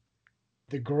so.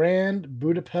 The Grand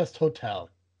Budapest Hotel.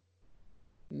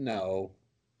 No.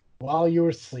 While You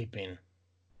Were Sleeping.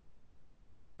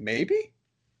 Maybe?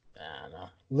 I don't know.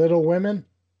 Little Women.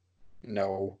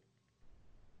 No.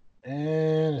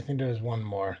 And I think there's one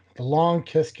more. The Long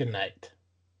Kiss Goodnight.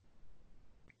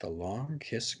 The Long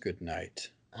Kiss Goodnight.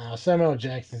 Samuel L.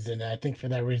 Jackson's in it. I think for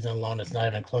that reason alone, it's not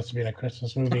even close to being a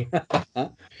Christmas movie. Yeah, I've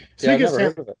Speaking of never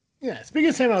heard of it. speaking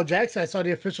of Samuel L. Jackson, I saw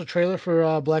the official trailer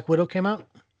for Black Widow came out.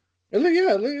 It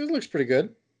looks pretty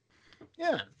good.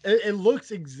 Yeah, it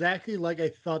looks exactly like I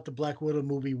thought the Black Widow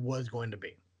movie was going to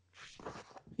be.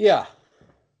 Yeah.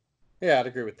 Yeah, I'd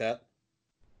agree with that.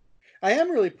 I am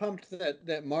really pumped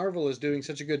that Marvel is doing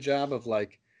such a good job of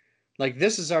like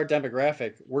this is our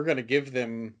demographic. We're going to give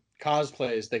them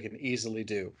cosplays they can easily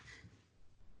do.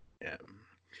 Yeah.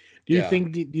 Do you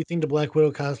think the Black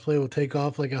Widow cosplay will take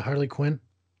off like a Harley Quinn?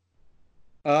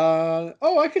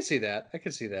 I could see that. I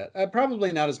could see that.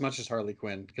 Probably not as much as Harley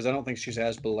Quinn because I don't think she's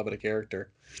as beloved a character.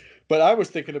 But I was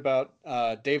thinking about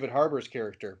David Harbour's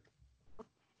character,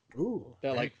 Ooh,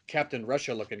 that like Captain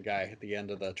Russia looking guy at the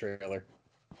end of the trailer.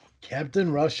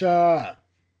 Captain Russia.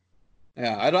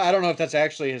 Yeah, I don't know if that's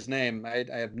actually his name. I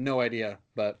have no idea,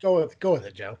 but Go with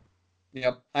it, Joe.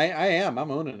 yep, I am. I'm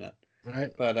owning it. All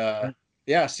right. But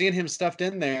yeah, seeing him stuffed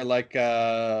in there like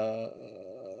a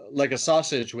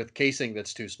sausage with casing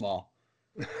that's too small.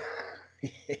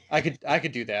 I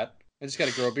could do that. I just got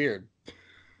to grow a beard.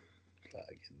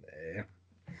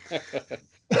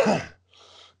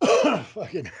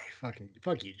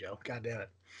 Fuck you, Joe. God damn it.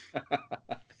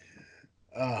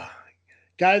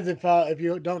 Guys, if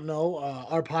you don't know,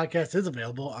 our podcast is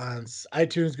available on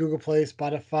iTunes, Google Play,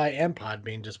 Spotify, and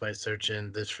Podbean just by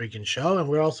searching This Freaking Show. And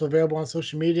we're also available on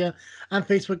social media on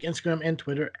Facebook, Instagram, and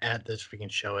Twitter at This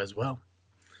Freaking Show as well.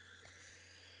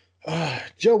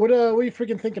 Joe, what are you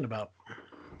freaking thinking about?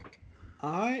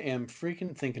 I am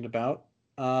freaking thinking about.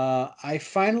 I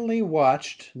finally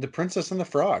watched The Princess and the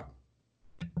Frog.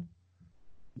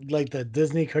 Like the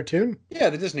Disney cartoon? Yeah,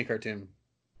 the Disney cartoon.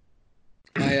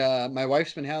 My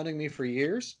wife's been hounding me for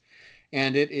years,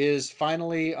 and it is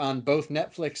finally on both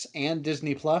Netflix and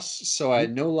Disney Plus, so I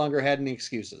no longer had any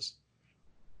excuses.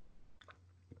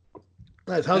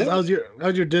 Nice. How's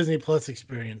your Disney Plus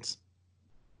experience?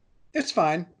 It's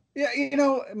fine. Yeah,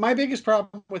 my biggest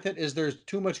problem with it is there's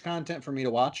too much content for me to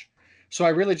watch, so I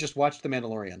really just watched The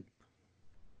Mandalorian.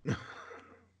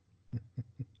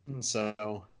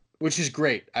 So, which is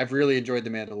great. I've really enjoyed The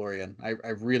Mandalorian. I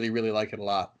really, really like it a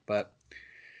lot. But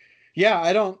yeah,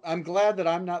 I'm glad that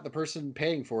I'm not the person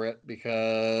paying for it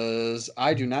because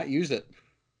I do not use it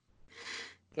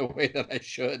the way that I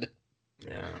should.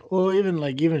 Yeah. Well,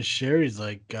 even Sherry's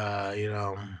like,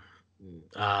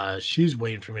 she's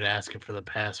waiting for me to ask her for the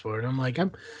password. I'm like,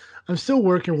 I'm still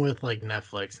working with like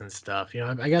Netflix and stuff.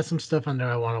 I got some stuff on there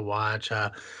I want to watch.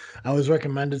 I was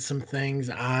recommended some things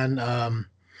on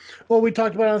well, we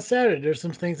talked about it on Saturday. There's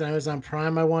some things on Amazon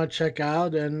Prime I want to check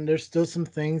out, and there's still some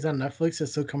things on Netflix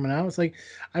that's still coming out. It's like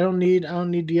I don't need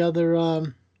the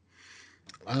other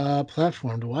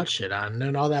platform to watch shit on. And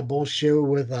then all that bullshit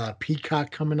with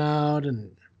Peacock coming out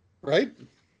and Right?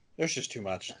 There's just too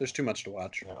much. There's too much to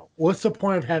watch. What's the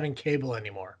point of having cable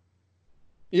anymore?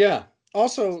 Yeah.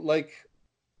 Also, like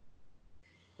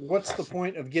what's the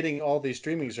point of getting all these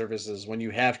streaming services when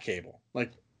you have cable?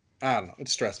 Like, I don't know.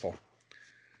 It's stressful.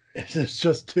 It's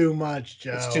just too much,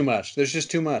 It's too Joe. much. There's just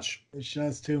too much. It's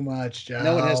just too much,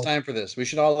 No one has Joe. time for this. We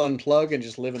should all unplug and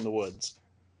just live in the woods.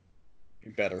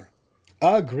 Be better.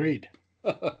 Agreed.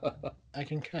 I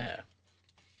can care.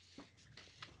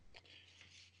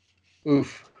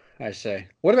 Oof, I say.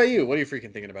 What about you? What are you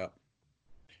freaking thinking about?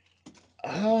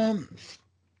 Um,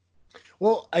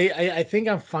 well, I think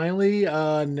I'm finally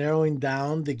narrowing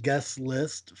down the guest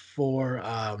list for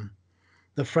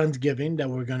the Friendsgiving that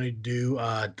we're going to do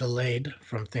delayed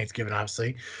from Thanksgiving,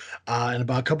 obviously, in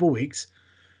about a couple weeks.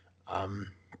 Um,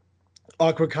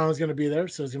 Awkward Colin's going to be there,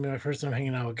 so it's going to be my first time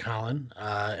hanging out with Colin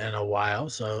in a while.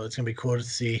 So it's going to be cool to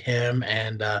see him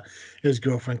and his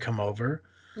girlfriend come over.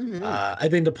 Mm-hmm. I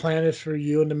think the plan is for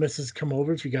you and the missus come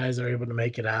over if you guys are able to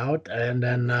make it out, and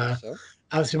then So,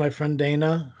 obviously my friend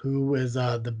Dana, who is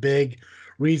the big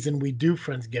reason we do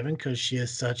Friendsgiving, because she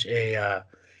is such a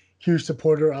huge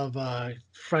supporter of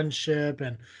friendship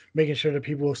and making sure that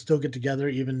people will still get together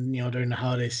even during the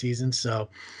holiday season. So,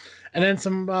 and then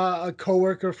some a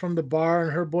coworker from the bar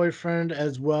and her boyfriend,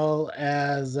 as well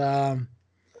as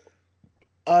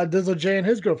Dizzle J and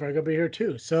his girlfriend are gonna be here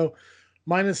too. So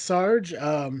minus Sarge,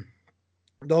 the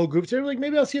whole group's here. Like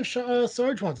maybe I'll see if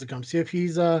Sarge wants to come. See if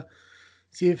him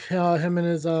and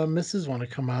his missus want to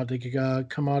come out. They could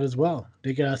come out as well.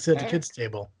 They could sit at the kids'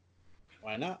 table.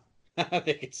 why not?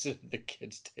 They can sit at the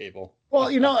kids' table.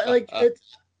 Well, like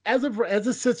as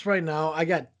it sits right now, I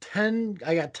got ten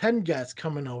guests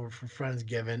coming over for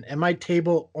Friendsgiving, and my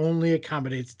table only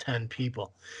accommodates 10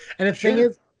 people. And the thing Sure.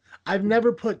 is, I've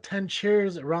never put 10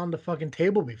 chairs around the fucking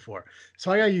table before.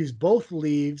 So I gotta use both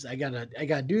leaves. I gotta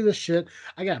do this shit.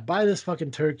 I gotta buy this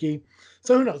fucking turkey.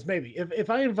 So who knows? Maybe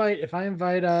if I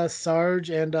invite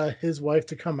Sarge and his wife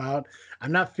to come out,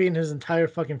 I'm not feeding his entire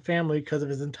fucking family, because if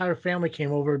his entire family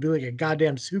came over, it'd be like a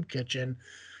goddamn soup kitchen,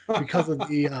 because of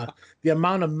the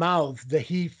amount of mouths that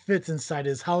he fits inside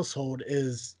his household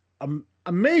is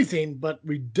amazing, but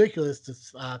ridiculous to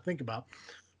think about.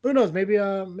 But who knows? Maybe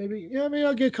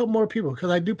I'll get a couple more people,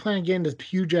 because I do plan on getting this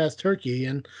huge ass turkey,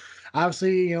 and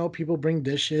obviously people bring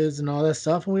dishes and all that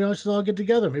stuff, and we all just all get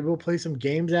together. Maybe we'll play some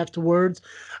games afterwards.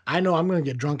 I know I'm gonna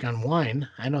get drunk on wine.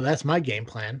 I know that's my game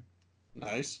plan.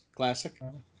 Nice. Classic.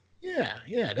 Yeah.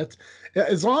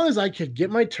 As long as I could get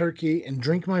my turkey and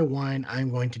drink my wine,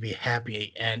 I'm going to be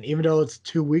happy. And even though it's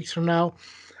 2 weeks from now,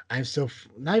 I'm still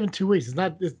not even 2 weeks.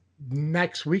 It's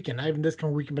next weekend, not even this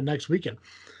coming weekend, but next weekend.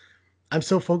 I'm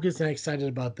so focused and excited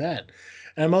about that.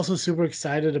 And I'm also super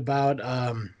excited about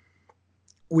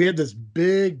we had this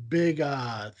big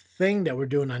thing that we're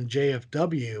doing on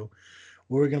JFW,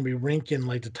 where we're going to be ranking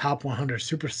like the top 100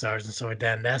 superstars and stuff like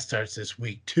that. And that starts this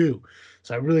week too.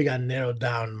 So I really got to narrow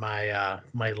down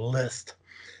my list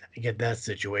and get that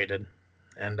situated.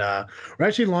 And we're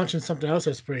actually launching something else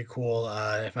that's pretty cool.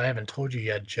 If I haven't told you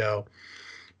yet, Joe,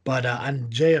 but on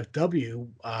JFW,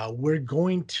 we're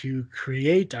going to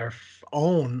create our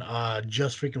own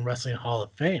Just Freaking Wrestling Hall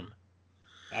of Fame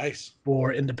Nice.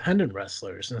 for independent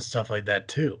wrestlers and stuff like that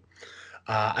too.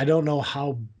 I don't know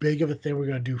how big of a thing we're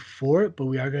going to do for it, but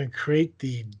we are going to create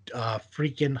the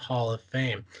freaking Hall of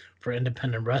Fame for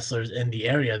independent wrestlers in the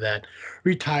area that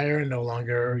retire and no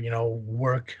longer,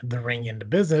 work the ring into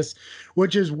business,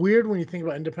 which is weird when you think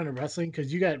about independent wrestling,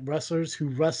 because you got wrestlers who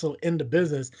wrestle into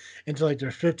business into like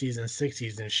their 50s and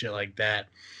 60s and shit like that.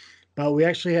 But we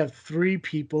actually have three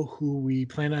people who we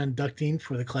plan on inducting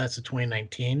for the class of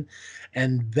 2019,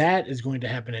 and that is going to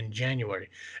happen in January,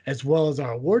 as well as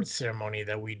our awards ceremony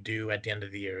that we do at the end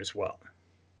of the year as well.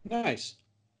 Nice.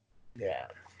 Yeah.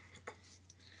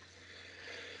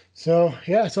 So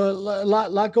yeah, so a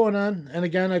lot going on. And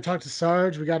again, I talked to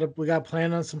Sarge. We got to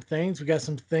plan on some things. We got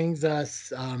some things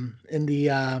in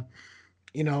the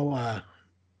you know uh,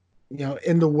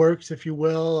 in the works, if you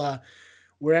will.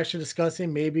 We're actually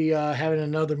discussing maybe having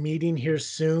another meeting here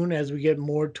soon as we get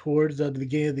more towards the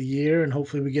beginning of the year, and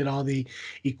hopefully we get all the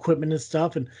equipment and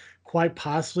stuff, and quite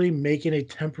possibly making a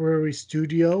temporary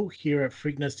studio here at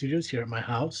Freaknet Studios here at my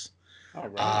house. All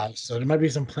right. So there might be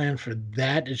some plan for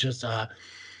that. It's just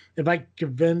if I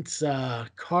convince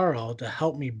Carl to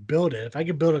help me build it, if I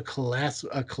could build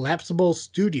a collapsible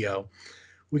studio,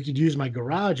 we could use my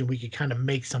garage and we could kind of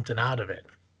make something out of it.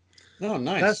 Oh,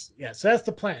 nice. So that's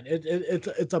the plan.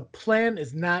 It's a plan.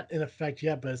 It's not in effect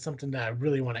yet, but it's something that I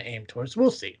really want to aim towards.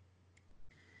 We'll see.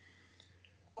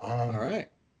 All right.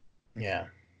 Yeah.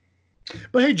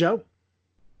 But hey, Joe.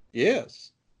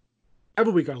 Yes.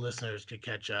 Every week our listeners could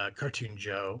catch Cartoon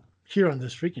Joe here on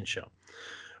this freaking show.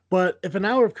 But if an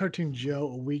hour of Cartoon Joe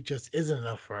a week just isn't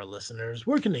enough for our listeners,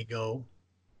 where can they go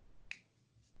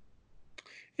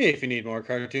If you need more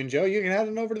Cartoon Joe, you can head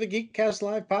on over to the Geekcast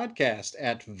Live podcast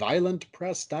at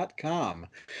violentpress.com.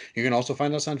 You can also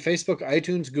find us on Facebook,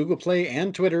 iTunes, Google Play,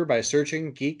 and Twitter by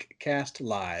searching Geekcast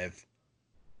Live.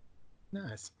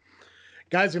 Nice.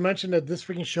 Guys, we mentioned that This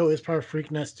Freaking Show is part of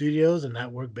Freaknet Studios, a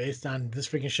network based on This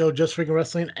Freaking Show, Just Freaking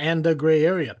Wrestling, and The Gray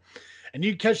Area. And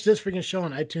you can catch This Freaking Show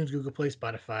on iTunes, Google Play,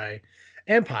 Spotify,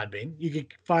 and Podbean. You can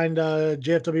find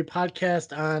JFW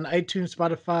Podcast on iTunes,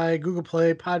 Spotify, Google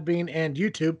Play, Podbean, and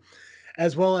YouTube,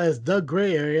 as well as The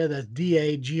Gray Area, that's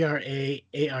DAGRAAREA,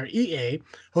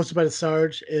 hosted by the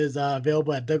Sarge, is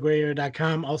available at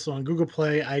thegrayarea.com, also on Google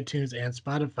Play, iTunes, and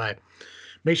Spotify.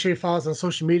 Make sure you follow us on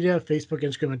social media, Facebook,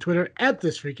 Instagram, and Twitter at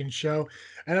This Freaking Show.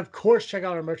 And of course, check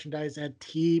out our merchandise at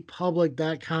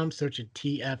tpublic.com. Search it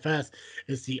TFS.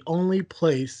 It's the only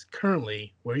place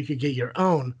currently where you could get your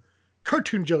own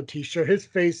Cartoon Joe t-shirt. His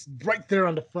face right there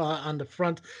on the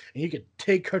front. And you could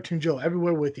take Cartoon Joe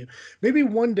everywhere with you. Maybe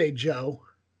one day, Joe,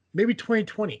 maybe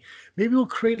 2020, maybe we'll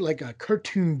create like a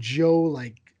Cartoon Joe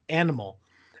like animal.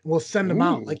 And we'll send them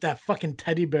out like that fucking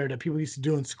teddy bear that people used to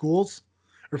do in schools.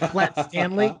 Or Flat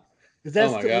Stanley. Is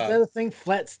that a thing?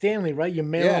 Flat Stanley, right? You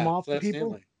mail them off to people?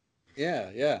 Stanley.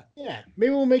 Yeah. Yeah. Maybe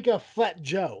we'll make a Flat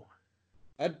Joe.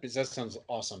 That sounds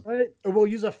awesome. Right? Or we'll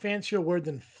use a fancier word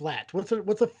than flat. What's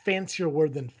a fancier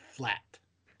word than flat?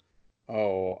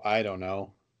 Oh, I don't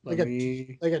know. Like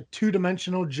a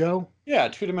two-dimensional Joe? Yeah,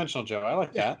 two-dimensional Joe. I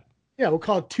like that. Yeah, we'll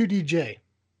call it 2DJ.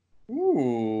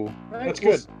 Ooh, right? That's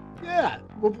good.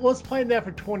 Let's plan that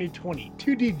for 2020.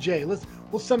 2DJ.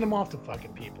 We'll send them off to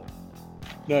fucking people.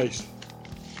 Nice.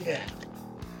 Yeah.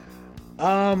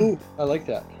 Ooh, I like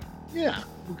that. Yeah.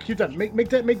 We'll keep that. Make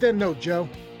that note, Joe.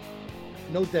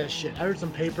 Note that shit. I heard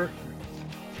some paper.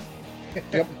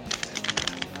 Yep.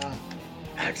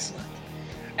 Excellent.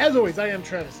 As always, I am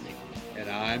Travis Sneak. And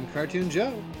I'm Cartoon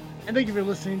Joe. And thank you for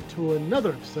listening to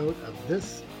another episode of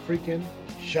This Freaking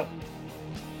Show.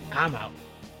 I'm out.